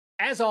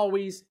As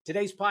always,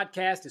 today's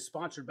podcast is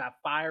sponsored by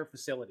Fire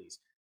Facilities,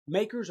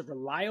 makers of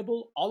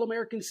reliable,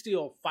 all-American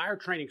steel fire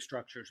training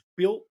structures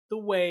built the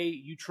way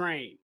you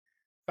train.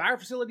 Fire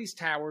Facilities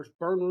towers,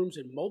 burn rooms,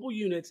 and mobile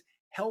units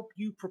help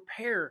you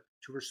prepare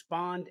to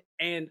respond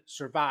and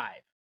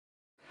survive.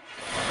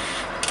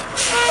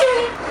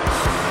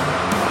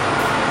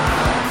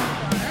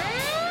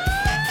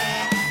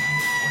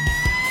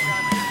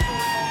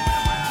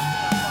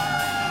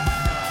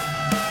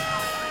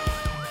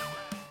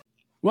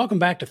 Welcome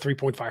back to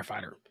 3-Point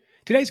Firefighter.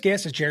 Today's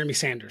guest is Jeremy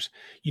Sanders.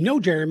 You know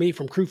Jeremy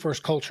from Crew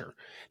First Culture.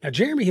 Now,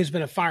 Jeremy has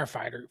been a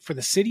firefighter for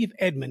the city of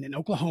Edmond in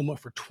Oklahoma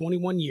for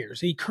 21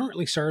 years, and he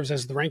currently serves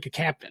as the rank of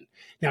captain.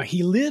 Now,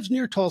 he lives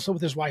near Tulsa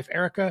with his wife,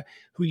 Erica,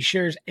 who he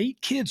shares 8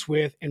 kids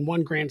with and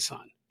 1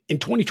 grandson. In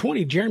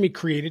 2020, Jeremy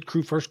created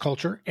Crew First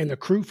Culture and the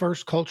Crew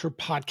First Culture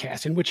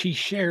podcast, in which he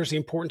shares the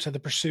importance of the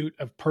pursuit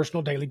of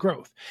personal daily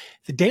growth.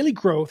 The daily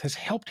growth has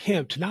helped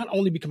him to not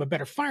only become a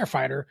better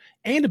firefighter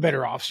and a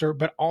better officer,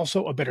 but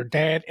also a better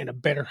dad and a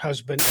better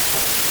husband.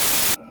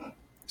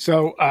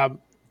 So,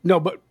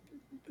 but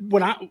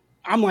when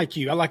I'm like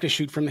you, I like to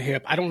shoot from the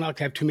hip. I don't like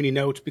to have too many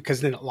notes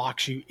because then it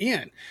locks you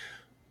in.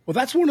 Well,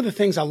 that's one of the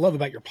things I love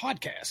about your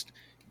podcast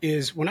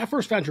is when I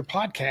first found your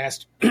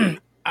podcast,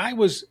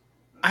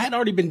 I had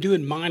already been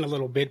doing mine a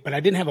little bit, but I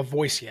didn't have a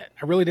voice yet.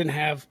 I really didn't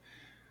have,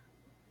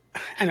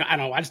 I don't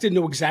know. I just didn't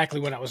know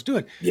exactly what I was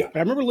doing. Yeah. But I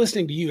remember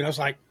listening to you and I was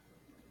like,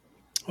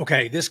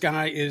 okay, this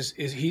guy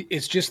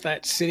it's just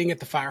that sitting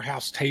at the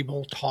firehouse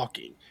table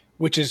talking,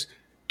 which is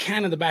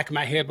kind of the back of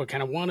my head, what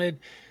kind of wanted.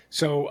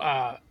 So,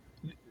 I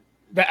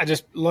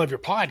just love your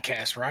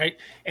podcast, right?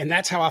 And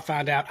that's how I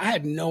found out. I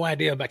had no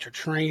idea about your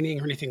training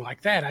or anything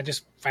like that. I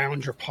just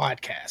found your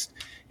podcast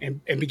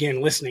and began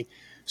listening.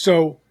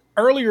 So,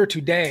 earlier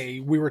today,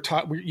 you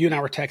and I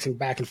were texting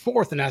back and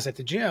forth, and I was at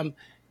the gym,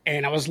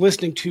 and I was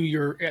listening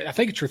to I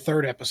think it's your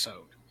 3rd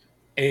episode.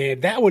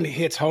 And that one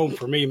hits home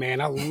for me,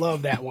 man. I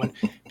love that one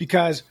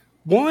because,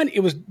 one, it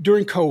was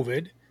during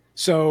COVID.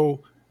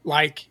 So,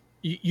 like,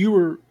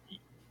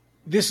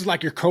 this is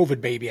like your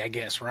COVID baby, I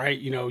guess, right?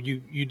 You know,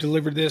 you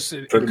delivered this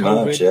in Pretty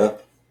COVID. much, yeah.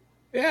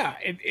 Yeah,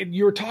 and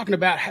you were talking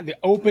about how the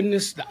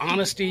openness, the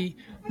honesty,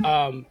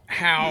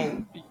 how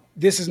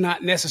this is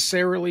not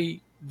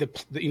necessarily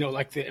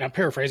and I'm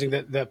paraphrasing,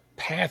 the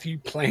path you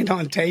planned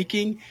on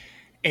taking,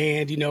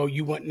 and,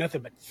 you want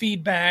nothing but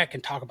feedback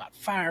and talk about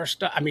fire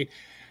stuff. I mean,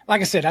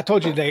 like I said, I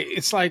told you today,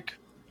 it's like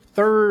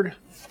third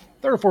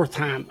or fourth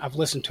time I've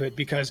listened to it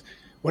because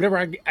whenever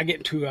I get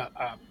into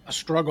a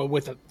struggle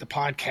with the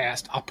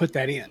podcast, I'll put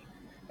that in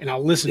and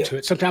I'll listen to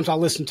it. Sometimes I'll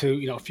listen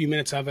to, a few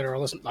minutes of it, or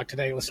I'll listen, like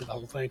today, listen to the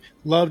whole thing.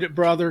 Loved it,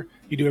 brother.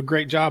 You do a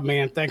great job,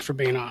 man. Thanks for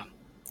being on.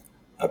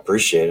 I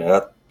appreciate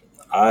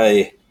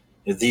it.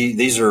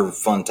 These are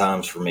fun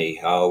times for me.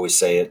 I always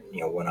say it,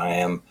 when I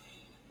am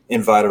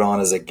invited on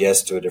as a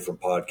guest to a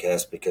different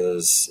podcast,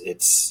 because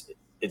it's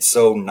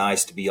so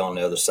nice to be on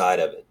the other side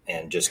of it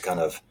and just kind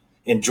of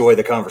enjoy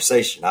the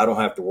conversation. I don't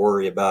have to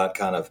worry about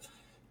kind of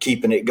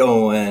keeping it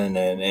going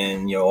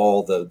and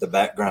all the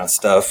background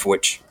stuff,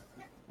 which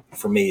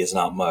for me is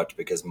not much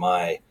because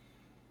my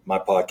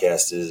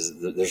podcast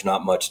there's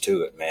not much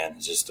to it, man.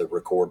 It's just a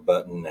record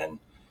button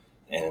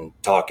and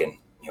talking.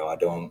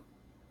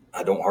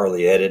 I don't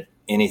hardly edit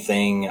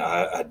anything.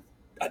 I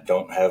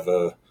don't have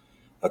a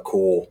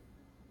cool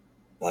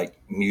like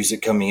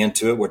music coming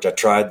into it, which I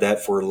tried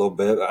that for a little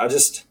bit.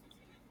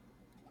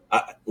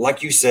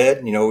 Like you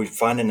said,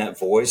 finding that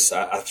voice.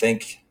 I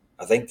think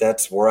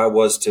that's where I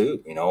was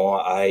too.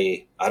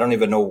 I don't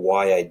even know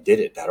why I did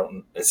it.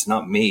 It's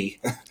not me.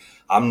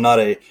 I'm not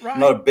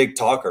a big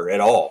talker at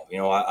all.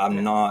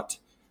 I'm not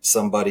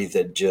somebody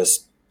that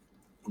just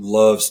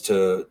loves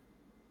to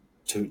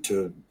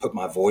put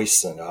my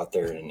voice out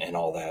there and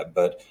all that,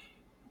 but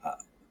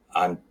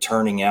I'm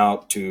turning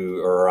out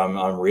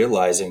I'm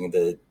realizing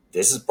that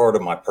this is part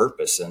of my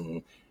purpose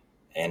and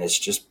it's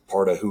just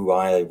part of who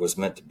I was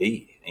meant to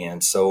be.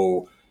 And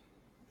so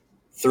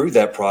through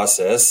that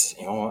process,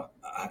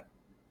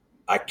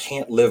 I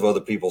can't live other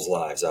people's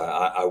lives.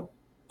 I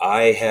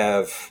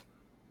have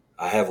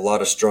a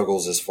lot of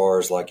struggles as far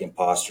as like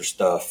imposter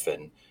stuff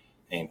and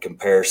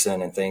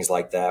comparison and things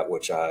like that,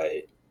 which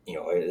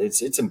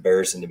it's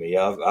embarrassing to me.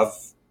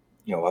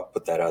 I've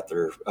put that out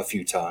there a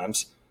few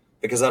times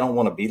because I don't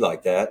want to be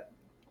like that.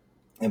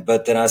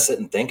 But then I sit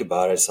and think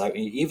about it. It's like,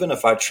 even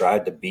if I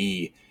tried to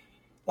be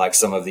like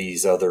some of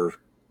these other,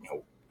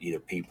 either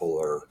people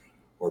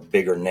or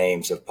bigger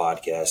names of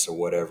podcasts or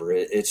whatever,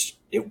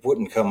 it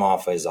wouldn't come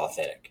off as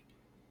authentic.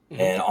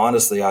 Mm-hmm. And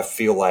honestly, I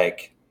feel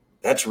like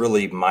that's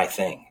really my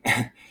thing.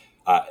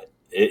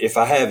 If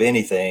I have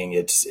anything,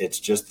 it's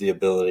just the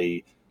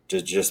ability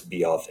to just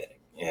be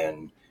authentic.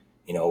 And,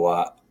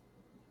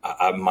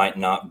 I might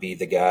not be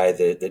the guy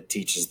that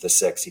teaches the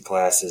sexy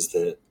classes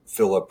that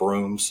fill up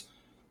rooms,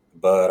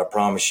 but I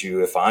promise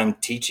you, if I'm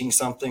teaching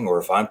something or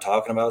if I'm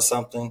talking about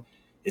something,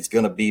 it's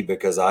going to be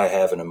because I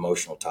have an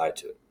emotional tie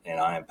to it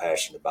and I am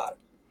passionate about it,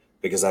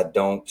 because I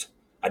don't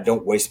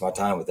waste my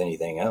time with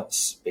anything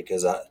else,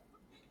 because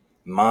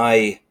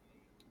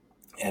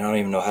and I don't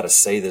even know how to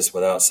say this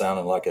without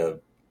sounding like a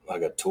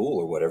tool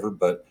or whatever,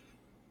 but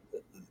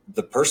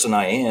the person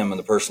I am and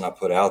the person I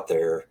put out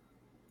there,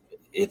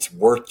 it's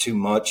worth too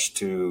much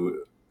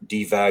to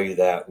devalue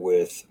that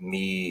with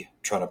me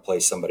trying to play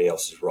somebody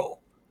else's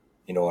role.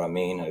 You know what I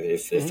mean?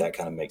 If that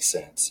kind of makes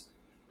sense.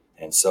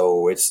 And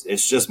so it's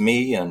just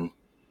me. And,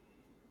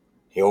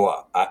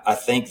 I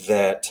think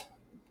that,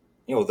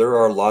 there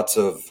are lots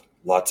of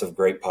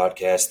great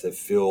podcasts that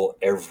fill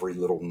every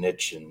little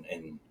niche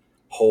and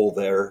hole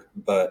there.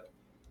 But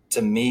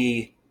to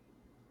me,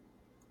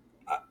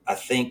 I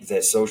think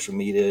that social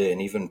media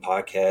and even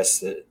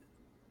podcasts, that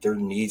there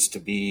needs to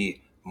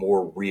be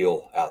more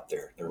real out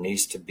there. There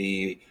needs to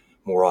be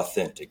more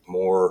authentic,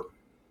 more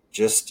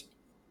just,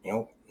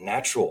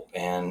 natural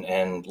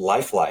and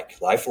lifelike.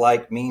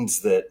 Lifelike means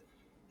that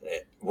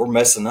we're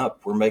messing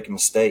up, we're making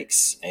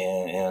mistakes,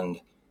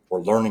 and we're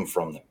learning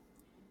from them,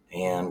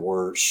 and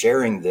we're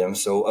sharing them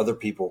so other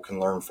people can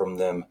learn from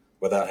them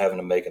without having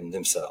to make them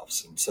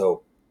themselves. And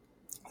so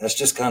that's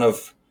just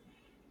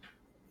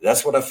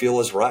that's what I feel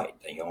is right.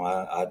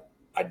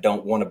 I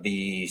don't want to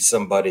be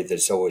somebody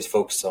that's always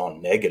focused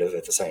on negative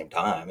at the same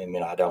time. I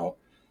mean,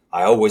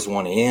 I always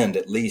want to end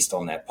at least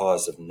on that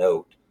positive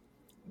note,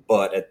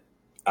 but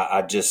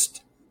I've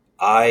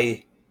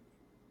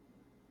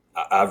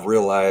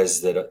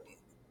realized that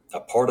a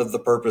part of the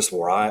purpose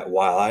why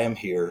I am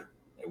here,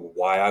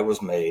 why I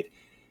was made,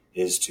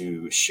 is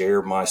to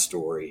share my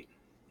story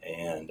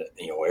and,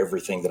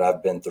 everything that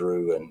I've been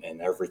through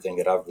and everything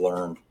that I've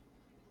learned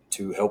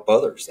to help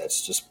others.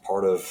 That's just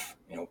part of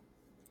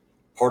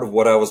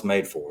what I was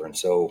made for. And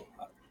so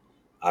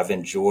I've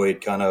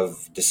enjoyed kind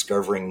of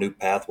discovering new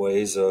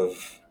pathways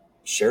of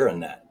sharing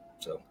that.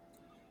 So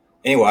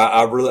anyway,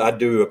 I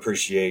do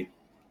appreciate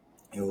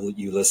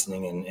you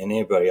listening, and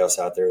anybody else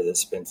out there that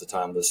spends the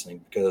time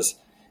listening, because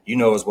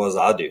as well as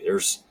I do,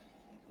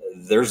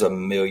 there's a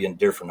million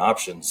different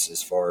options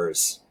as far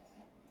as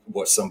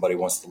what somebody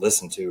wants to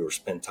listen to or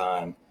spend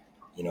time,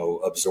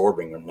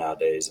 absorbing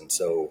nowadays. And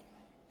so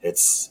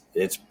it's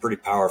pretty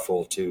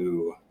powerful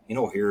to,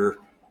 hear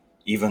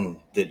even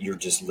that you're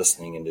just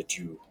listening and that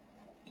you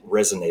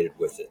resonated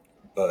with it.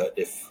 But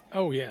if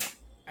oh yeah,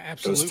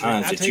 absolutely, those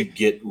times that you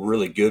get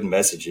really good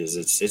messages,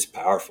 it's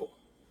powerful.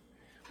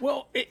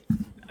 Well,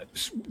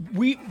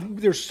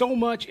 there's so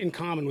much in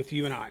common with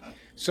you and I.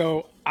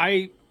 So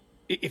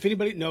if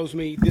anybody knows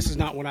me, this is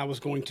not what I was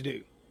going to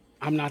do.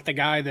 I'm not the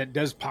guy that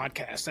does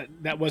podcasts.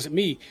 That wasn't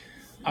me.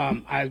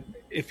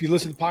 If you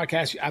listen to the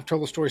podcast, I've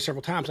told the story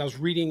several times. I was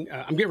reading.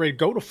 I'm getting ready to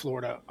go to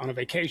Florida on a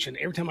vacation.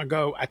 Every time I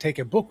go, I take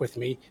a book with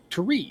me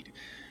to read.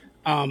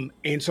 And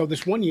so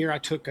this one year, I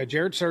took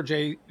Jared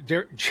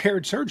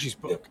Sergey's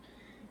book,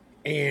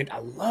 and I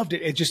loved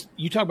it. It just,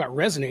 you talk about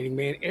resonating,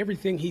 man.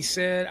 Everything he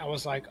said, I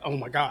was like, oh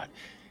my God.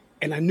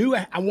 And I knew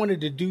I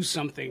wanted to do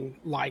something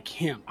like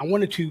him. I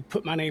wanted to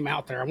put my name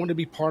out there. I wanted to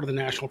be part of the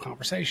national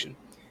conversation.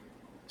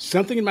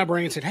 Something in my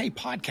brain said, hey,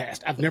 podcast.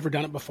 I've never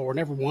done it before,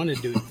 never wanted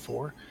to do it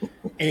before.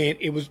 And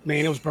it was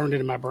burned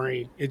into my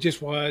brain. It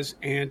just was.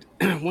 And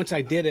once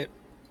I did it,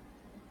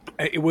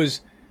 it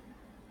was,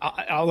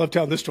 I love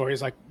telling this story.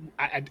 It's like,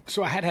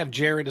 so I had to have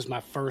Jared as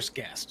my first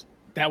guest.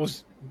 That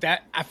was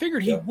that. I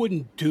figured he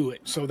wouldn't do it,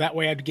 so that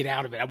way I'd get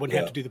out of it. I wouldn't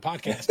have to do the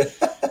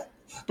podcast.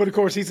 But of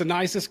course, he's the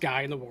nicest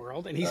guy in the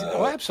world, and he said,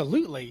 "Oh,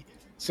 absolutely."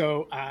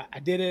 So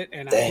I did it,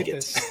 and I hit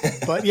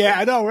this. But yeah,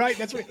 I know, right?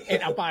 That's what.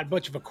 And I bought a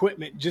bunch of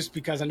equipment just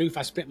because I knew if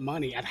I spent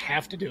money, I'd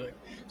have to do it.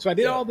 So I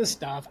did all this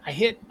stuff. I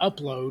hit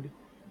upload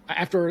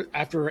after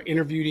I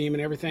interviewed him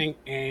and everything,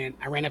 and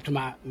I ran up to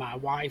my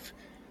wife.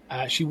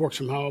 She works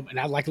from home, and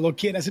I, like a little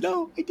kid, I said,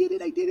 "Oh, I did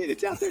it!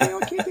 It's out there now.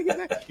 I can't take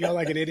it back."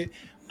 Like an idiot.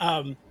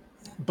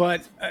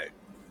 But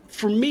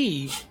for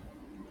me,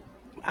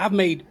 I've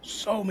made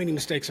so many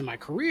mistakes in my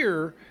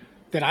career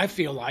that I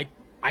feel like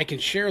I can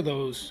share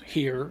those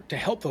here to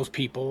help those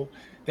people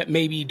that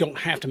maybe don't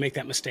have to make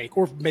that mistake,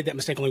 or made that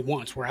mistake only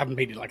once, where I've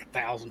made it like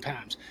 1,000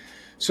 times.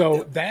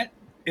 So that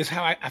is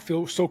how I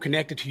feel so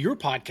connected to your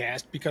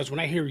podcast, because when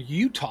I hear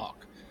you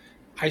talk,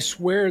 I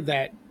swear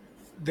that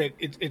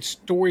it's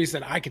stories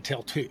that I could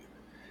tell too.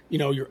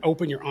 You're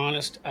open, you're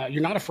honest,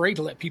 you're not afraid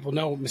to let people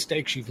know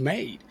mistakes you've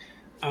made,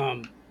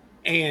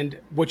 and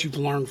what you've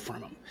learned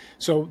from them.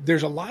 So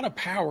there's a lot of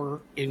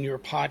power in your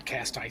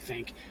podcast, I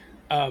think.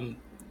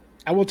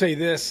 I will tell you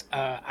this.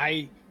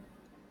 I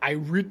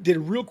did a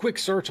real quick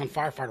search on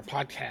Firefighter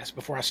podcast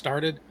before I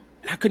started,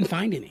 and I couldn't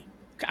find any.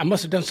 I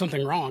must have done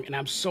something wrong, and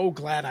I'm so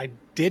glad I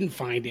didn't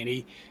find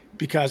any,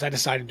 because I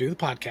decided to do the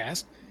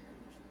podcast.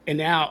 And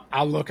now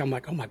I'm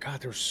like, oh my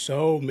God, there's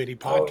so many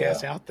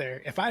podcasts out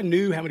there. If I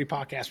knew how many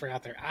podcasts were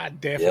out there, I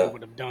definitely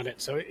would have done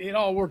it. So it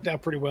all worked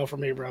out pretty well for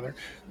me, brother.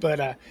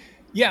 But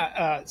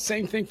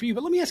same thing for you.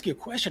 But let me ask you a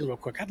question real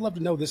quick. I'd love to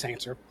know this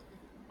answer.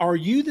 Are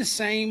you the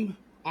same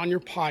on your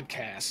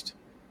podcast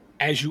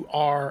as you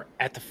are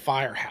at the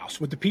firehouse?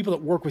 Would the people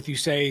that work with you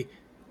say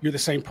you're the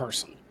same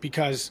person?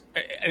 Because,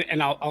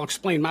 and I'll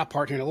explain my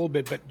part here in a little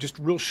bit, but just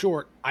real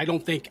short, I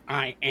don't think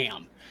I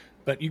am.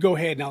 But you go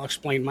ahead and I'll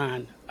explain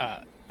mine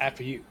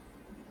after you.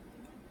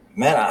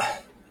 Man,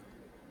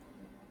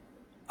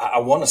 I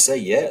want to say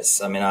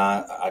yes. I mean,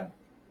 I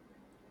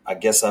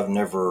guess I've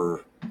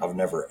never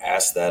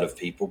asked that of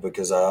people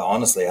because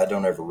honestly, I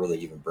don't ever really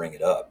even bring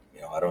it up.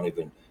 I don't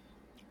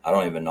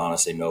even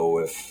honestly know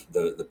if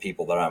the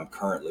people that I'm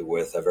currently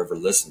with have ever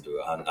listened to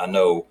it. I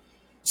know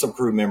some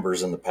crew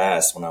members in the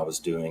past when I was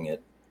doing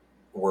it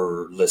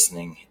were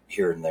listening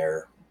here and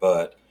there,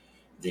 but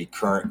the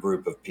current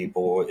group of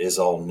people is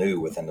all new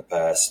within the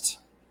past,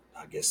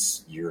 I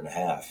guess, year and a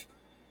half.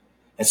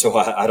 And so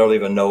I don't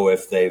even know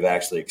if they've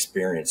actually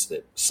experienced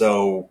it.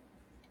 So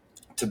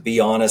to be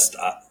honest,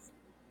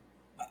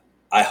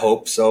 I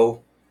hope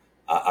so.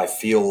 I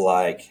feel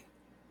like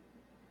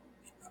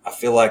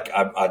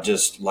I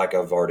just, like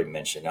I've already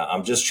mentioned,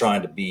 I'm just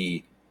trying to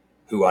be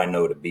who I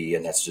know to be,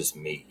 and that's just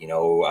me.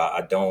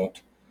 I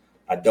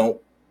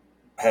don't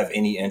have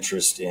any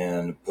interest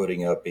in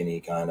putting up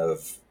any kind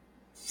of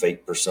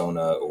fake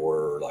persona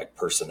or like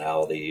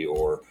personality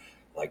or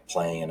like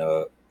playing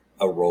a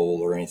role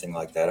or anything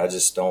like that.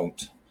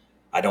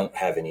 I don't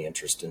have any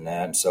interest in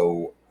that. And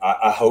so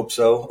I hope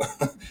so.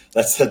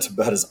 That's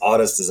about as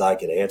honest as I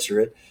could answer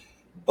it.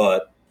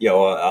 But,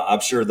 I'm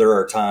sure there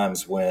are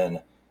times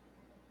when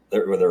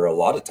there are a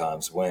lot of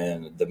times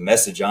when the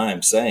message I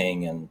am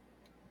saying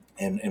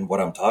and what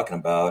I'm talking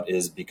about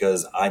is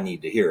because I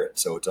need to hear it.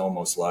 So it's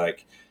almost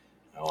like,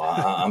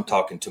 I'm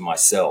talking to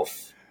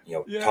myself,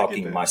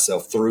 talking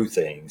myself through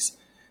things.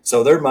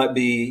 So there might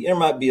be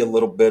a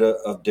little bit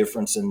of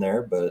difference in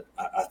there, but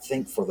I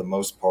think for the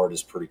most part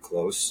is pretty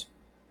close.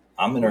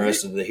 I'm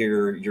interested to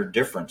hear your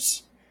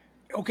difference.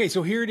 Okay,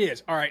 so here it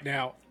is. All right,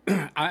 now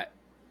I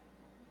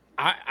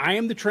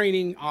am the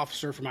training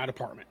officer for my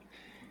department,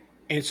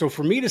 and so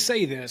for me to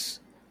say this,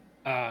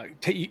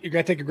 you got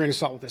to take a grain of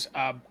salt with this.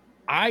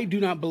 I do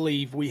not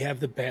believe we have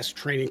the best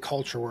training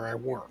culture where I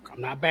work.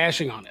 I'm not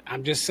bashing on it.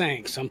 I'm just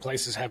saying some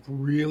places have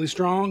really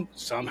strong,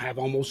 some have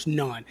almost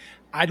none.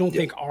 I don't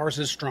think ours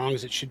is as strong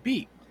as it should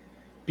be.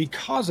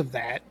 Because of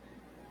that,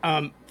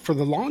 for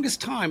the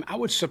longest time, I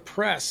would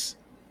suppress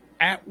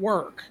at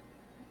work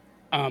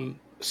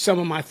some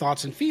of my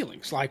thoughts and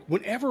feelings. Like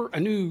whenever a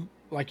new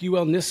like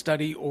UL NIST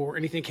study or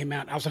anything came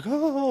out, I was like,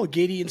 oh,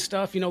 giddy and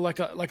stuff, like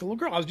a little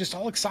girl. I was just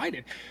all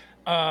excited.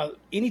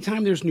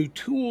 Anytime there's new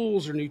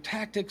tools or new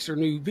tactics or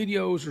new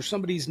videos or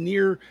somebody's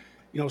near,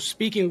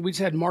 speaking, we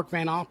just had Mark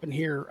Van Oppen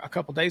here a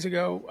couple days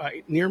ago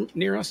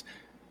near us.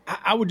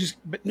 I would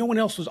but no one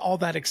else was all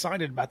that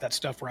excited about that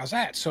stuff where I was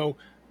at. So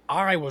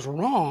I was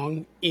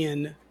wrong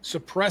in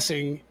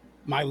suppressing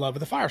my love of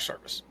the fire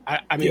service.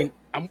 I mean,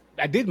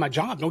 I did my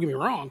job, don't get me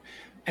wrong.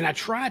 And I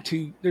try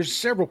to, there's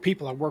several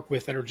people I work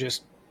with that are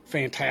just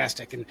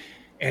fantastic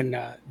and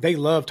they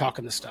love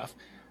talking this stuff.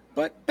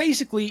 But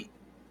basically,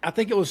 I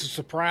think it was a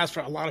surprise for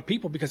a lot of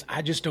people because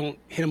I just don't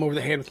hit them over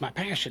the head with my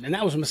passion. And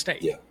that was a mistake.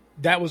 Yeah.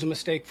 That was a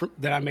mistake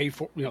that I made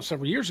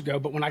several years ago.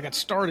 But when I got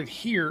started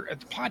here at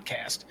the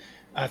podcast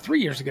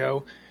 3 years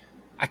ago,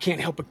 I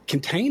can't help but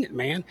contain it,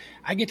 man.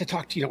 I get to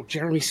talk to,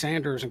 Jeremy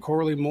Sanders and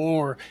Coralie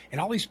Moore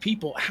and all these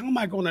people. How am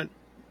I going to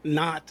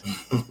not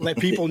let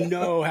people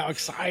know how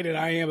excited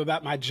I am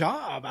about my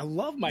job? I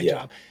love my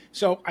job.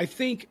 So I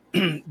think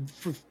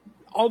for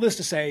all this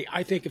to say,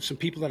 I think if some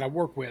people that I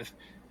work with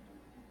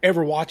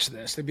ever watch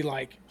this, they'd be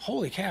like,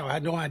 holy cow, I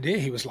had no idea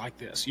he was like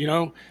this.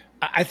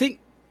 I think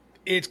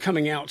it's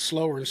coming out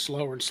slower and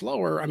slower and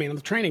slower. I mean, I'm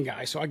the training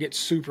guy, so I get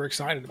super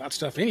excited about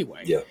stuff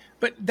anyway. Yeah.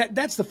 But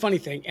that's the funny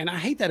thing. And I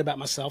hate that about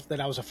myself, that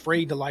I was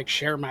afraid to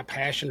share my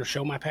passion or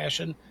show my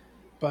passion.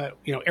 But,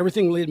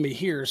 everything led me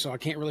here, so I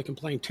can't really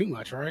complain too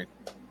much, right?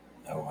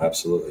 Oh,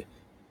 absolutely.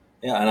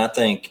 Yeah, and I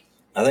think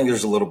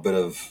there's a little bit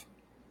of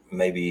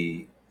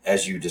maybe,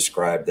 as you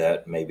described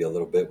that, maybe a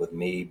little bit with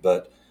me,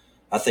 but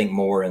I think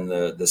more in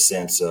the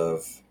sense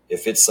of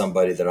if it's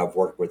somebody that I've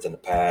worked with in the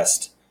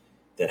past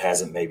that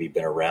hasn't maybe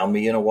been around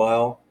me in a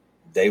while,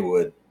 they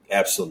would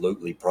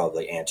absolutely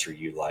probably answer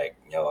you like,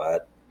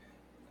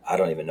 I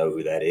don't even know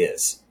who that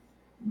is.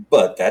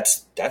 But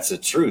that's the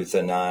truth.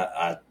 And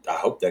I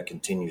hope that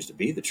continues to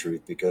be the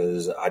truth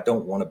because I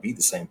don't want to be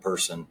the same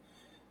person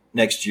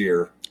next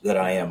year that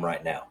I am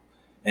right now.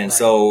 And right.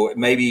 So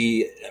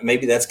maybe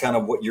that's kind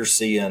of what you're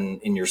seeing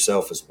in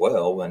yourself as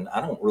well. And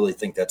I don't really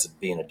think that's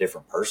being a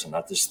different person.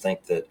 I just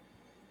think that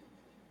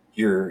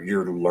you're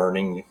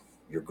learning,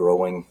 you're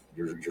growing,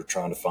 you're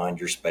trying to find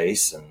your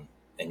space and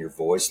your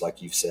voice,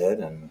 like you've said,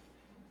 and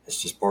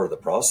it's just part of the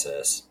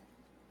process.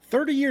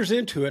 30 years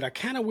into it, I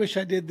kind of wish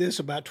I did this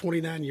about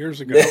 29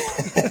 years ago.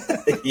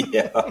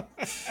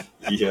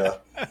 Yeah.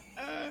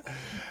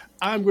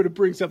 I'm going to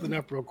bring something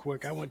up real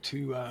quick. I want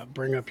to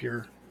bring up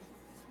your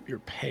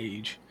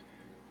page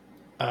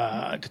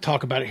to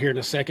talk about it here in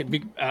a second.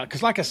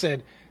 Because like I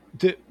said,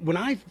 when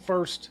I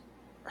first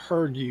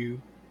heard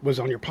you was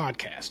on your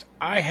podcast,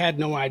 I had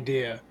no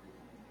idea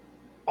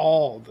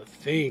all the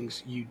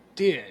things you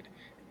did.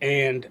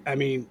 And I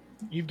mean,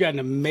 you've got an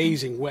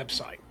amazing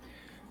website.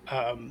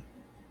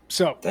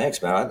 So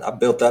thanks, man. I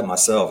built that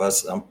myself.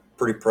 I'm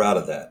pretty proud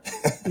of that.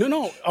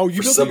 No. Oh, you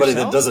for built somebody it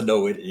yourself? that doesn't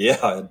know it. Yeah,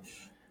 I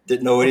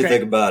didn't know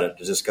anything about it.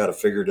 I just kind of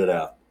figured it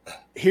out.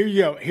 Here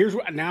you go. Here's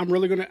what. Now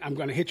I'm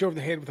gonna hit you over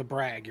the head with a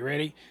brag. You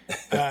ready?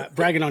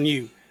 Bragging on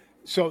you.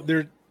 So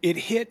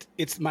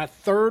it's my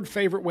third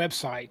favorite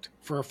website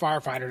for a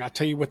firefighter, and I'll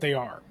tell you what they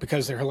are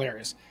because they're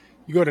hilarious.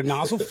 You go to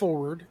Nozzle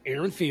Forward,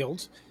 Aaron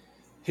Fields.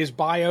 His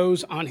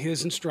bios on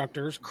his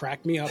instructors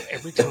crack me up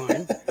every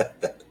time.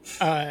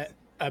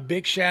 A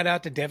big shout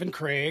out to Devin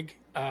Craig.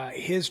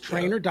 His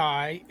Train or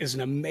Die is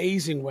an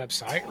amazing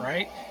website,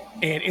 right?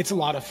 And it's a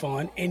lot of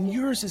fun. And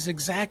yours is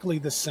exactly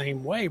the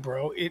same way,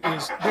 bro. It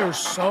is. There's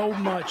so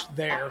much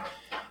there.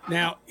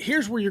 Now,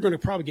 here's where you're going to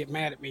probably get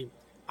mad at me.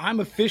 I'm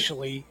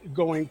officially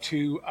going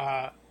to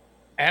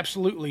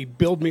absolutely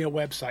build me a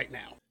website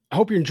now. I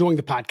hope you're enjoying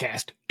the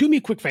podcast. Do me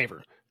a quick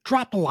favor.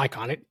 Drop a like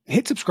on it.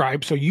 Hit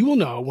subscribe so you will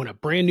know when a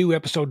brand new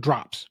episode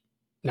drops.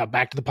 Now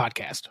back to the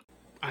podcast.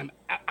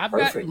 I've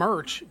got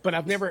merch, but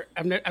I've never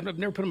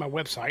put on my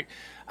website.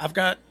 I've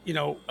got,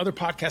 other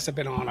podcasts I've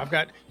been on. I've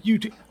got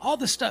YouTube, all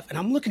this stuff. And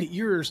I'm looking at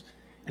yours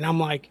and I'm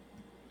like,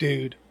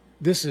 dude,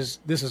 this is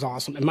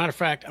awesome. And matter of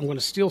fact, I'm going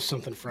to steal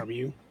something from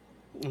you.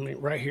 I mean,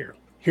 right here.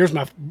 Here's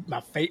my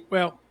favorite.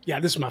 Well, yeah,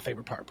 this is my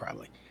favorite part,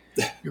 probably.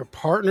 Your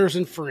partners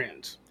and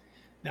friends.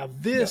 Now,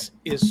 this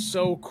is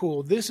so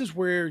cool. This is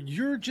where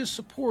you're just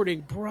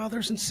supporting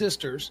brothers and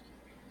sisters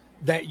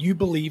that you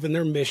believe in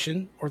their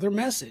mission or their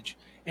message.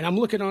 And I'm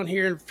looking on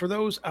here, and for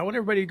those, I want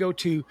everybody to go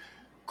to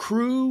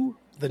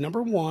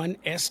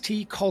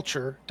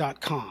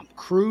crew1stculture.com.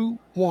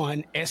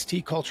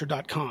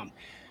 Crew1stculture.com.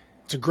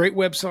 It's a great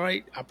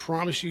website. I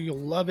promise you'll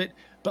love it.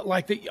 But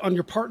on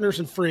your partners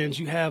and friends,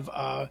 you have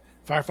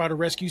Firefighter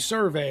Rescue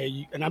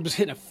Survey, and I'm just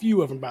hitting a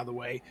few of them, by the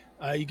way.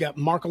 You got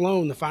Mark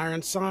Alone, The Fire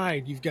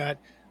Inside. You've got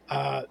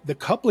the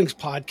Couplings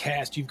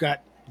podcast. You've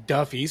got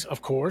Duffy's,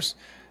 of course.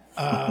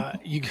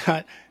 You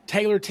got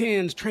Taylor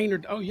Tins, Trainer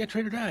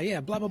Die, yeah,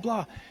 blah, blah,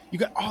 blah. You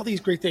got all these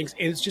great things.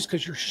 And it's just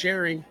because you're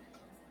sharing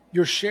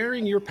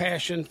your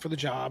passion for the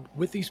job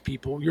with these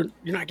people. You're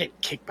not getting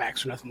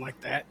kickbacks or nothing like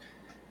that.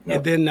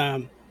 Nope. And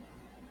then,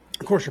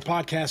 of course, your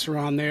podcasts are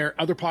on there.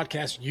 Other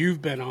podcasts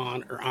you've been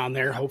on are on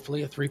there.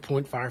 Hopefully a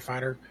 3-Point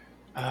Firefighter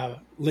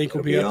link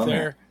will be up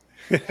there.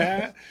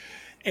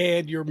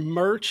 And your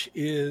merch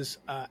is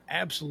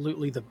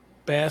absolutely the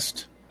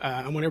best.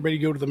 I want everybody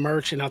to go to the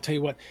merch, and I'll tell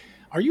you what.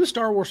 Are you a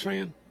Star Wars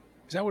fan?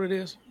 Is that what it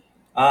is?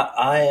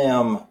 I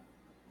am.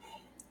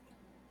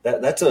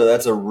 That's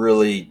a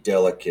really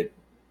delicate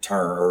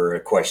term or a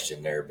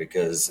question there,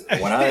 because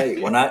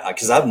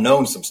because I've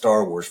known some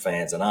Star Wars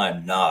fans, and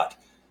I'm not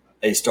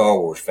a Star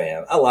Wars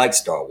fan. I like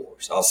Star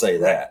Wars, I'll say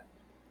that,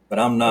 but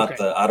I'm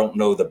not I don't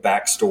know the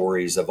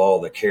backstories of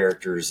all the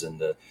characters and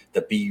the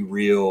be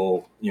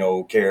real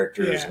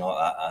characters and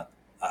all.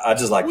 I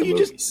just like the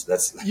movies.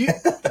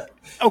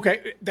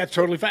 Okay, that's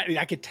totally fine.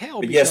 I could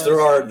tell. But yes,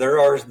 there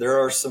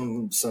are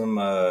some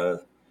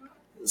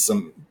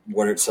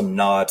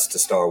nods to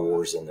Star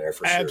Wars in there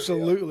for sure.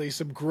 Absolutely,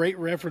 some great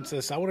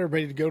references. I want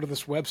everybody to go to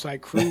this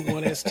website,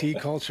 Crew1ST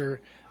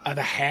Culture.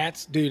 The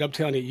hats, dude. I'm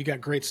telling you, you got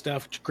great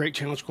stuff, great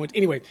challenge coins.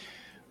 Anyway,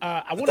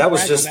 I want. That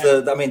was just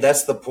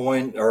that's the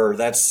point, or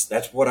that's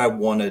what I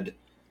wanted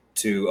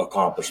to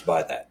accomplish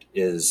by that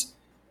is.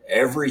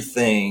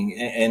 Everything,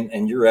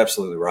 and you're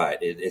absolutely right.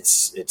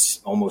 It's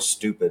almost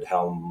stupid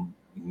how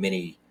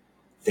many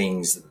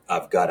things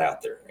I've got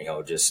out there.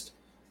 Just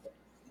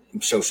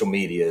social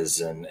medias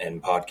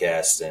and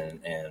podcasts and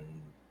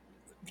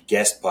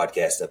guest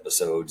podcast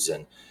episodes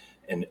and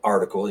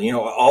articles.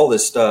 All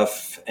this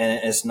stuff, and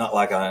it's not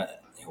like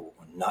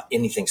not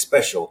anything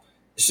special.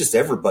 It's just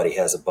everybody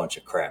has a bunch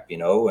of crap,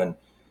 and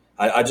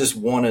I just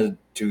wanted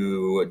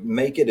to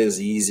make it as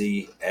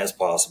easy as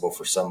possible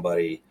for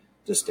somebody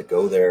just to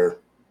go there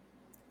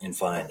and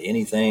find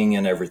anything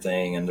and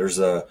everything. And there's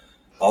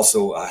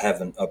also, I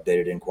haven't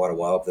updated in quite a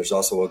while, but there's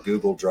also a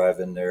Google Drive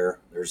in there.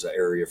 There's an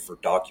area for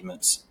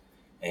documents,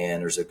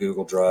 and there's a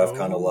Google Drive,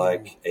 kind of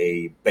like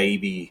a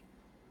baby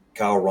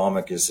Kyle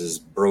Romicus's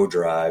Bro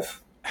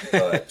Drive,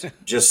 but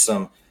just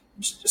some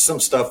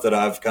stuff that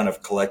I've kind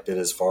of collected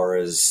as far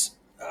as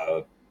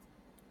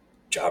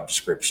job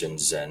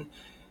descriptions and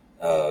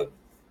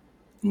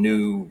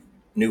new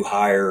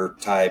hire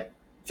type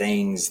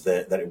things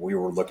that we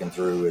were looking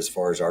through as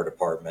far as our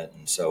department.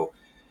 And so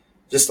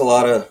just a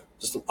lot of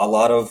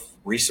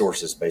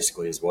resources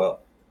basically as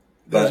well.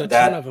 There's a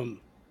ton of them.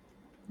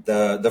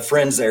 The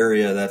friends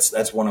area,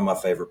 that's one of my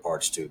favorite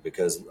parts too,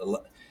 because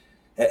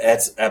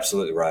that's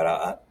absolutely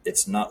right.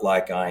 It's not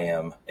like I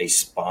am a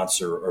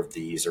sponsor of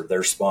these or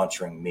they're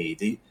sponsoring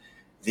me.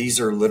 These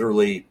are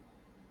literally,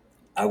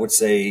 I would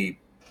say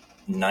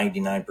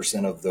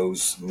 99% of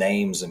those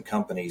names and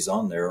companies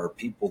on there are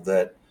people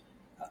that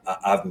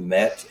I've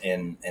met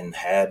and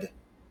had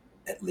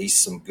at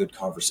least some good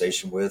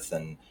conversation with,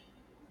 and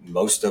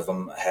most of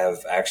them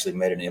have actually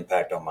made an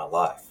impact on my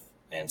life.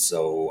 And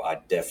so I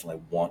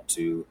definitely want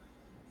to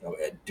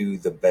do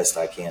the best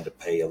I can to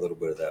pay a little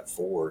bit of that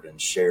forward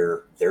and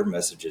share their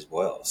message as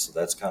well. So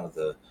that's kind of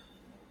the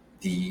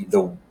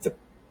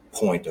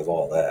point of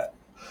all that.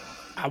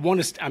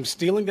 I'm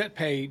stealing that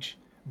page.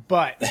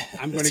 But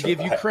I'm going to That's give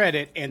all you right.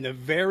 credit, and the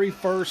very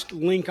first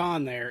link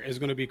on there is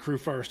going to be Crew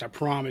First. I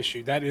promise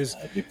you. That'd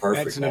be That's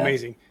perfect, an man.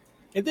 amazing.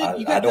 And then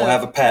you I got don't the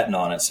have a patent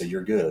on it, so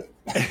you're good.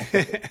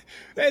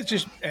 it's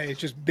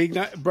just big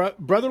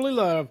brotherly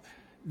love.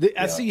 I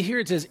Yeah. see here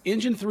it says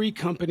Engine 3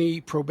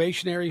 Company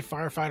Probationary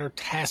Firefighter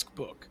Task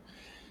Book. Yeah.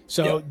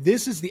 So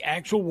this is the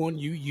actual one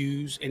you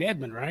use in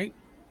Edmond, right?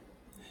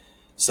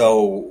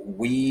 So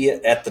we,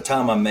 at the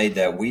time I made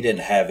that, we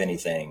didn't have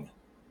anything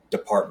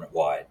department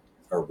wide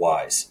or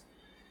wise.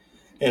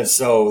 And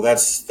so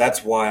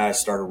that's why I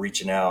started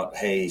reaching out.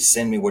 Hey,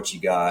 send me what you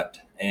got.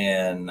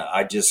 And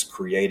I just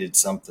created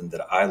something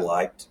that I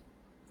liked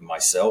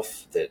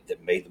myself,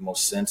 that made the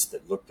most sense,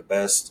 that looked the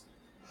best.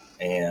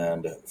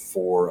 And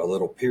for a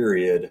little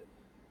period,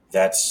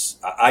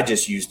 I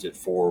just used it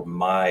for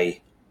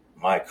my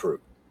crew,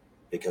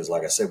 because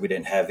like I said, we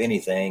didn't have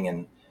anything,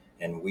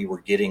 and we were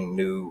getting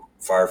new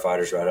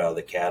firefighters right out of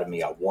the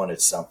academy. I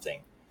wanted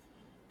something.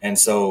 And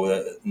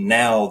so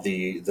now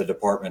the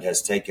department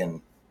has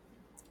taken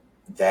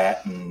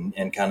that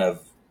and kind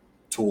of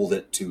tooled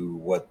it to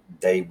what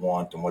they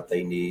want and what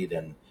they need,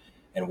 and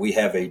we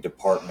have a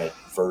department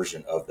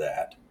version of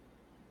that.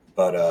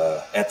 But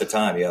at the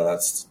time, yeah,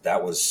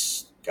 that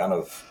was kind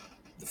of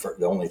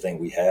the only thing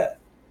we had.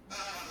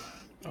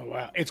 Oh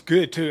wow, it's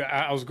good too.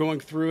 I was going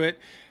through it.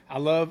 I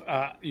love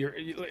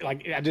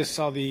like I just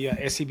saw the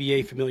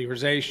SCBA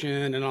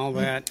familiarization and all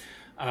that.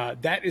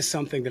 That is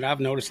something that I've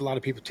noticed a lot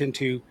of people tend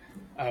to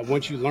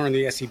once you learn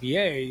the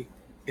SCBA,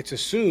 it's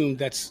assumed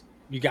that's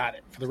you got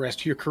it for the rest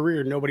of your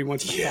career. Nobody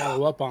wants to Yeah.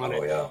 follow up on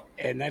Oh it, yeah.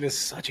 and that is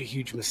such a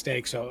huge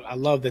mistake. So I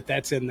love that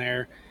that's in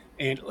there.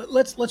 And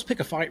let's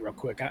pick a fight real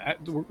quick.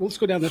 Let's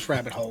go down this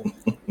rabbit hole.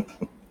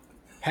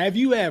 Have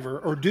you ever,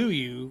 or do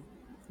you,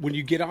 when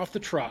you get off the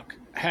truck,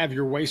 have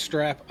your waist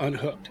strap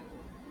unhooked?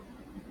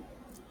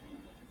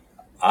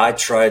 I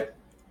tried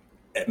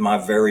at my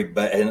very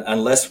best, and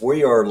unless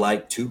we are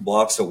like 2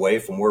 blocks away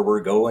from where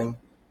we're going,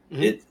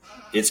 Mm-hmm. it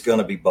it's going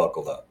to be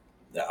buckled up.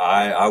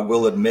 I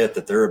will admit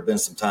that there have been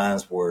some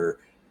times where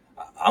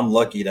I'm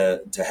lucky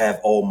to have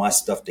all my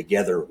stuff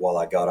together while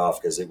I got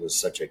off, because it was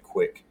such a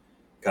quick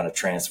kind of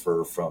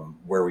transfer from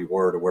where we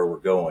were to where we're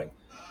going.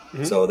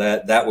 Mm-hmm. So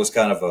that was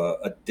kind of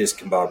a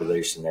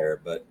discombobulation there.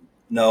 But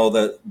no,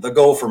 the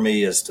goal for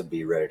me is to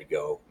be ready to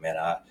go, man.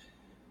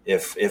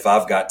 If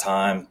I've got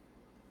time,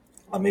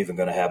 I'm even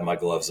going to have my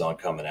gloves on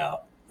coming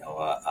out.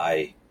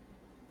 I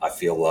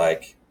feel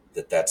like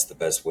that's the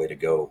best way to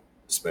go,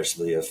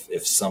 especially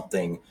if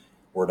something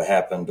were to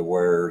happen to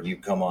where you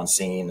come on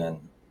scene and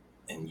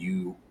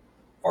you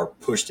are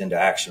pushed into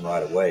action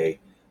right away.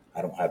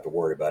 I don't have to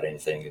worry about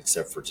anything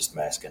except for just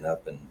masking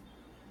up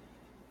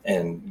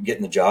and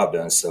getting the job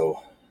done.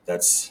 So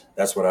that's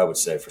what I would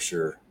say for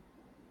sure.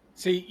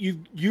 See,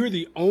 you're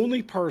the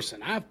only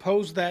person I've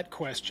posed that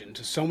question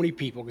to so many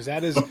people because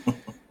that is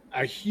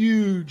a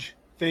huge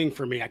thing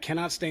for me. I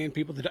cannot stand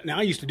people that now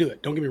I used to do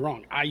it. Don't get me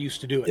wrong, I used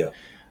to do it,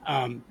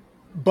 Yeah.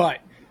 but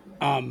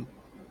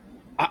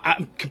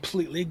I'm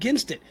completely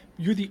against it.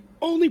 You're the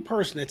only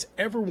person that's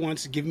ever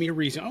once given me a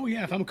reason. Oh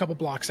yeah, if I'm a couple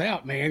blocks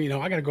out, man,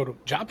 I got to go to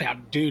job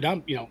town, dude.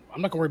 I'm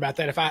not gonna worry about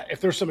that.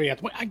 If there's somebody out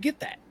the way, I get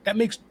that. That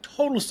makes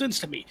total sense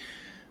to me.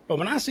 But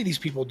when I see these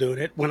people doing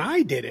it, when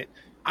I did it,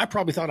 I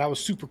probably thought I was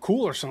super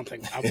cool or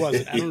something. I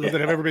wasn't. I don't know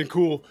that I've ever been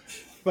cool,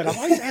 but I've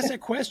always asked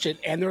that question,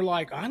 and they're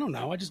like, I don't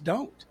know, I just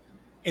don't.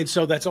 And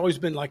so that's always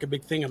been like a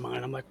big thing of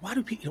mine. I'm like, why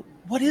do people?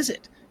 What is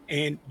it?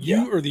 And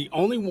Yeah. you are the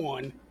only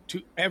one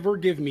to ever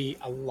give me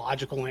a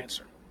logical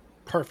answer.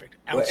 Perfect,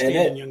 Well, and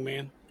outstanding, young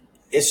man.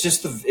 it's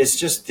just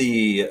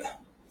the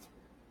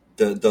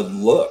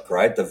look,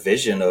 right? The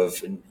vision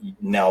of,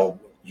 now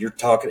you're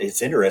talking.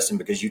 It's interesting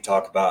because you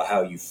talk about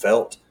how you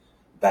felt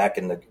back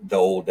in the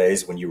old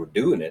days when you were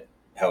doing it,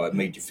 how it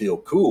made you feel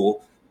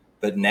cool.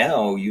 But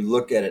now you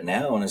look at it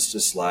now and it's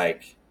just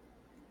like,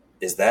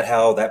 is that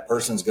how that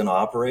person's going to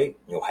operate?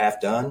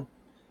 Half done.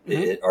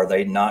 Mm-hmm. Are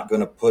they not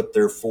going to put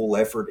their full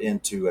effort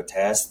into a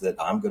task that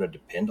I'm going to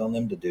depend on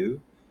them to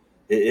do?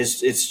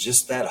 It's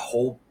just that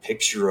whole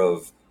picture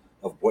of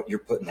what you're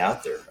putting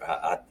out there.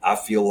 I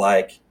feel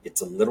like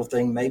it's a little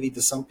thing maybe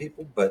to some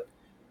people, but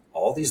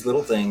all these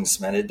little things,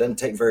 man, it doesn't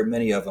take very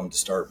many of them to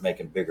start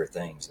making bigger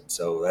things. And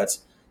so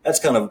that's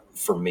kind of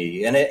for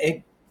me, and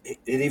it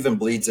even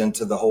bleeds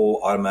into the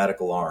whole automatic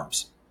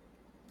alarms.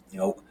 You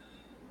know,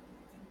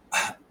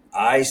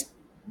 I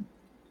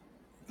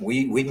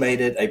we made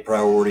it a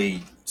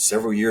priority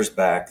several years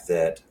back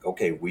that,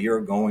 okay, we are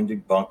going to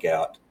bunk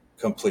out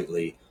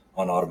completely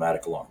on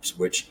automatic alarms,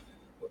 which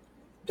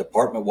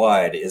department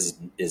wide is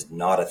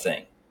not a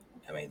thing.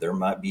 I mean, there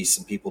might be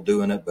some people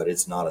doing it, but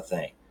it's not a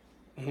thing.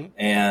 Mm-hmm.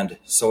 And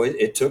so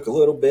it took a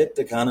little bit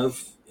to kind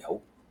of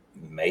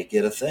make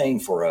it a thing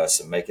for us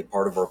and make it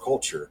part of our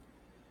culture.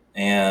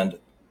 And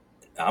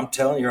I'm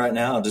telling you right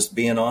now, just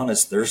being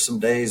honest, there's some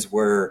days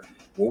where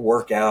we'll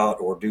work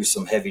out or do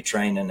some heavy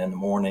training in the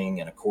morning,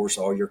 and of course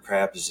all your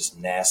crap is just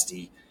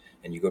nasty,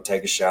 and you go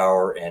take a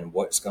shower, and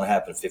what's going to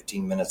happen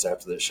 15 minutes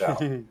after that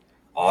shower?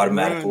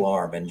 automatic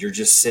alarm, and you're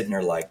just sitting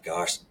there like,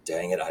 gosh,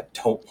 dang it, I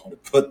don't want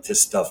to put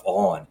this stuff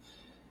on,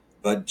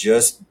 but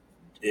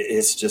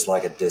it's just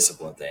like a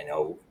discipline thing.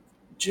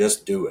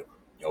 Just do it.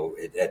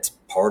 It's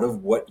part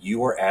of what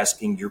you are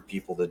asking your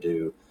people to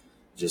do.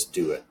 Just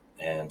do it.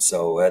 And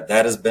so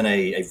that has been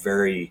a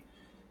very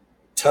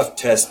tough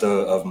test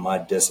of my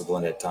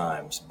discipline at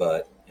times,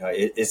 but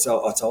it's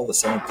all the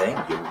same thing.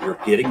 You're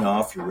getting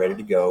off, you're ready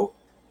to go.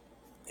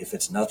 If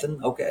it's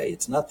nothing, okay,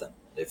 it's nothing.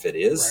 If it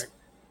is,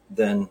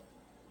 then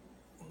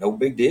no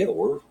big deal.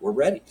 We're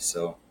ready.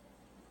 So,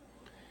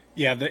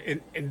 yeah,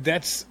 and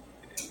that's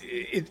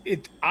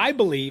it.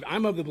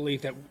 I'm of the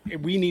belief that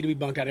we need to be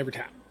bunked out every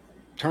time.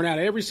 Turn out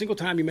every single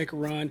time you make a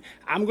run.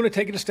 I'm going to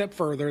take it a step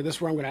further. This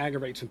is where I'm going to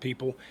aggravate some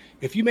people.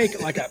 If you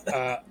make like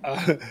a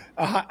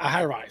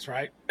high rise,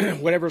 right?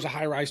 Whatever is a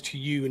high rise to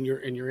you in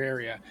your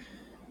area,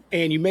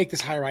 and you make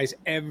this high rise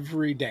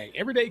every day.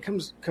 Every day it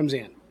comes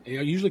in.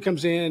 Usually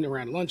comes in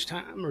around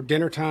lunchtime or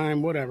dinner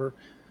time, whatever.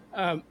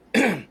 I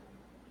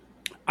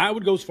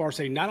would go as far as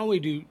say not only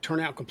do turn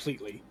out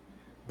completely,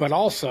 but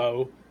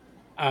also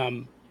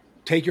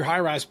take your high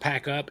rise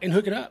pack up and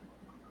hook it up.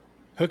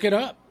 Hook it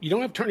up. You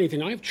don't have to turn anything.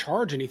 I don't have to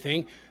charge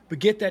anything, but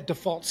get that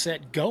default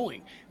set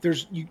going.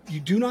 You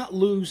do not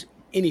lose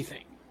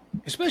anything,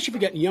 especially if you're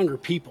getting younger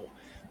people.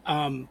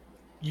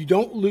 You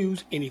don't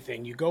lose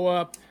anything. You go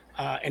up,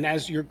 and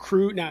as your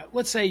crew, now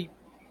let's say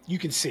you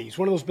can see, it's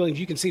one of those buildings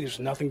you can see there's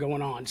nothing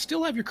going on.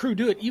 Still have your crew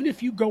do it, even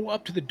if you go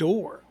up to the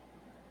door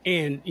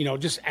and,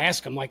 just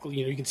ask them, like,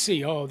 you can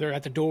see, oh, they're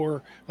at the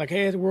door, like,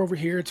 hey, we're over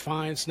here. It's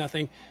fine. It's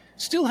nothing.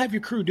 Still have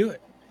your crew do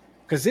it,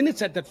 because then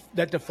it's at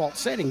that default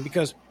setting.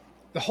 Because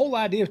the whole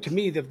idea to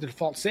me, the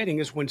default setting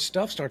is when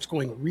stuff starts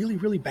going really,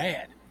 really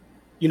bad,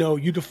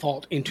 you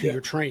default into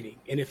your training.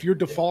 And if your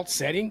default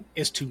setting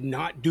is to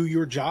not do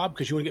your job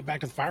because you want to get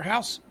back to the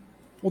firehouse,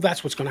 well,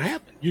 that's what's going to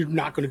happen. You're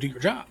not going to do your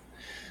job.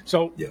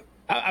 So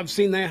I've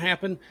seen that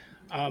happen.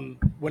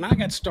 When I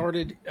got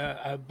started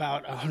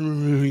about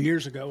 100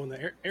 years ago in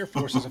the Air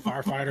Force as a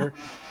firefighter,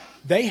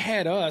 they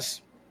had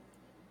us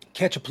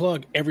catch a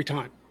plug every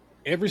time.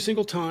 Every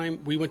single time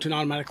we went to an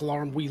automatic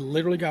alarm, we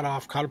literally got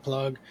off, caught a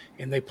plug,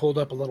 and they pulled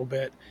up a little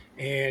bit,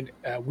 and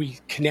we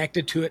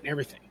connected to it and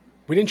everything.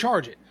 We didn't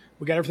charge it.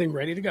 We got everything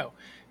ready to go.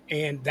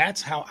 And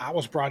that's how I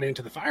was brought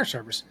into the fire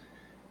service.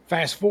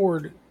 Fast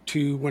forward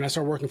to when I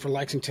started working for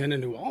Lexington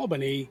and New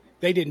Albany,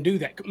 they didn't do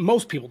that.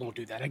 Most people don't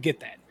do that. I get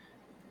that.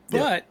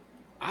 But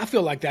I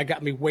feel like that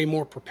got me way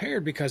more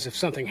prepared, because if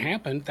something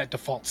happened, that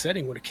default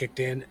setting would have kicked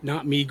in,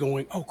 not me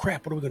going, oh,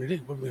 crap, what are we going to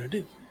do? What are we going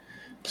to do?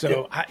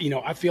 So,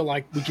 I feel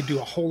like we could do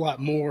a whole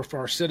lot more for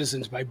our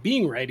citizens by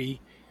being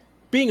ready,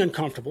 being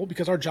uncomfortable,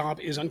 because our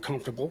job is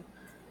uncomfortable.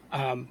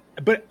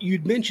 But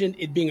you'd mentioned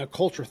it being a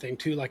culture thing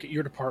too, like at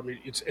your department,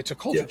 it's a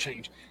culture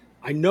change.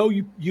 I know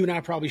you and I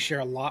probably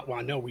share a lot. Well,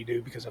 I know we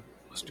do because I've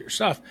listened to your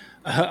stuff,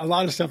 a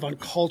lot of stuff on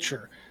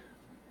culture.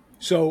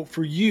 So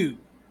for you,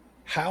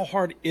 how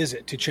hard is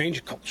it to change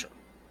a culture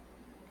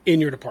in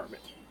your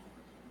department?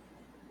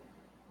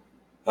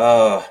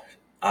 I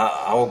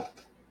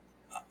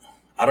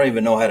don't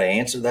even know how to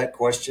answer that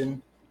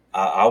question.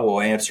 I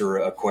will answer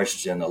a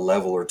question a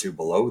level or two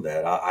below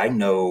that. I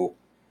know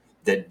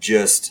that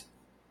just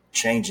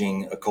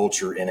changing a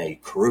culture in a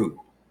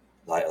crew,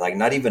 like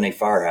not even a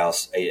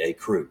firehouse, a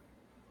crew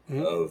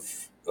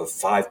of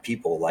 5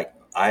 people, like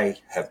I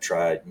have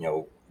tried,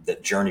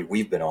 that journey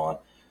we've been on.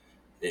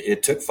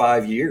 It took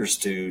 5 years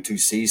to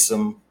see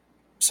some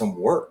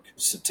work,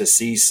 to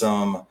see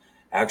some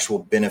actual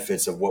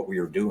benefits of what we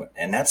were doing.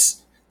 And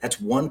that's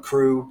one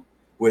crew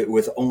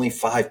with only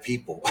 5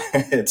 people.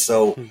 And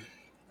so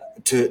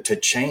to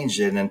change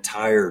an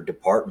entire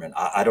department,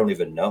 I don't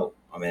even know.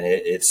 I mean,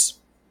 it's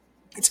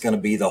going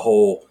to be the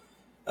whole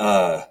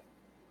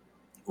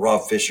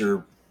Rob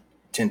Fisher,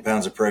 10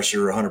 pounds of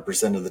pressure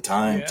 100% of the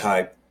time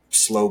type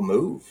slow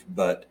move.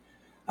 But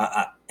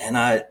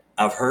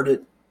I've heard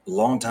it a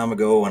long time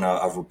ago, and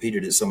I've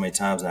repeated it so many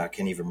times, and I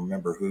can't even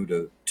remember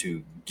who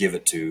to give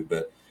it to,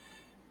 but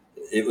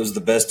it was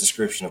the best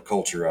description of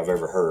culture I've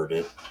ever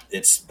heard.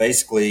 It's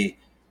basically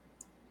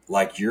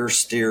like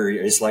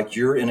it's like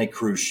you're in a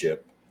cruise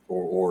ship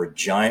or a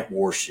giant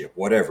warship,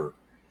 whatever,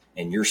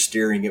 and you're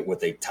steering it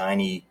with a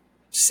tiny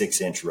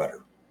 6-inch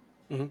rudder.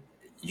 Mm-hmm.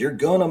 You're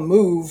going to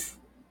move,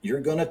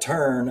 you're going to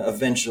turn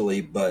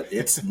eventually, but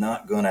it's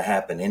not going to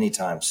happen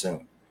anytime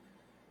soon.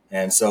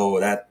 And so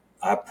that,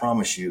 I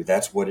promise you,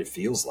 that's what it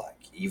feels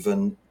like.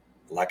 Even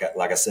like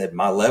I said,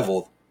 my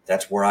level,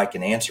 that's where I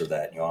can answer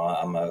that.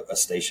 I'm a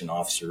station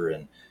officer,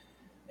 and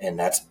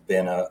that's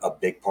been a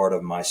big part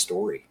of my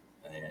story,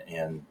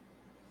 and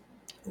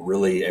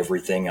really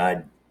everything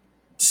I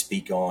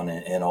speak on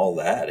and all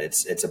that.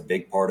 It's a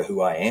big part of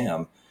who I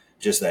am,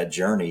 just that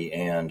journey.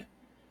 And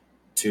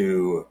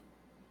to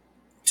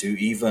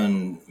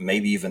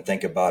maybe even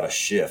think about a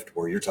shift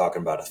where you're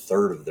talking about a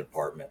third of the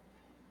department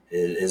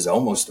is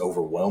almost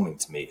overwhelming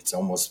to me. It's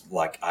almost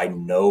like I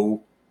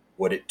know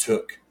what it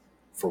took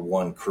for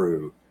one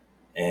crew,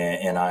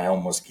 and I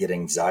almost get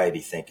anxiety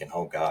thinking,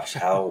 oh gosh,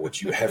 how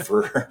would you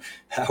ever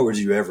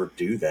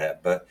do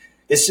that? But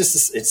it's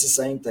the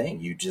same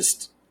thing. You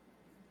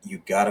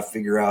got to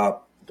figure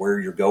out where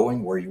you're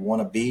going, where you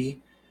want to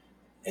be,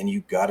 and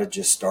you got to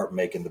just start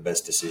making the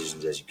best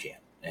decisions as you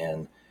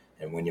can.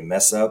 And when you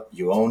mess up,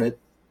 you own it,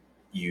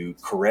 you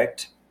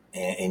correct,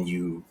 and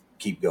you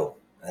keep going.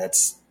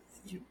 That's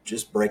you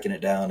just breaking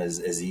it down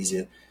as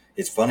easy.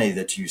 It's funny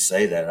that you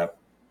say that. I'm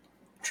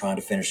trying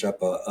to finish up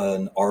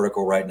an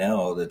article right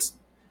now that's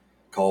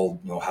called,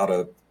 how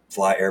to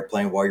fly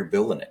airplane while you're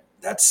building it.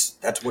 That's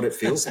what it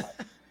feels like.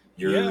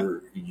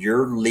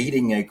 You're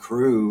leading a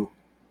crew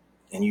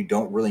and you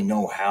don't really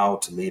know how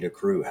to lead a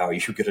crew. How are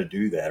you going to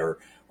do that?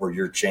 Or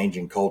you're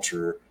changing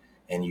culture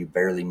and you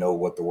barely know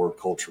what the word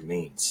culture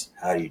means.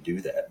 How do you do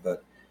that?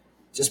 But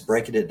just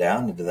breaking it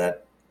down into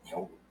that,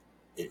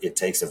 it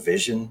takes a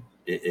vision.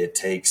 It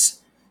takes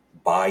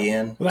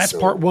buy-in. Well, that's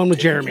part one with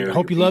taking Jeremy. care I of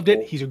hope you your loved it.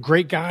 people, He's a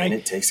great guy. and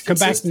it takes Come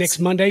back consistency. next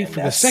Monday And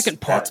for the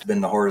second part. That's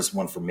been the hardest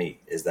one for me,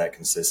 is that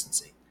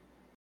consistency.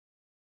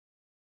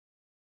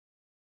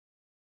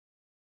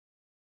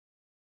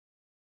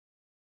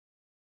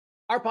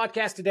 Our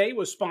podcast today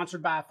was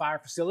sponsored by Fire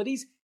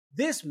Facilities.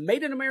 This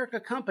Made in America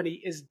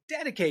company is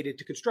dedicated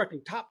to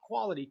constructing top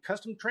quality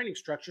custom training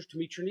structures to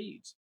meet your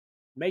needs.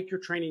 Make your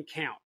training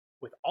count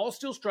with all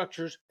steel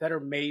structures that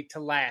are made to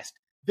last.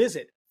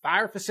 Visit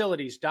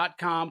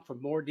firefacilities.com for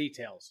more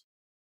details.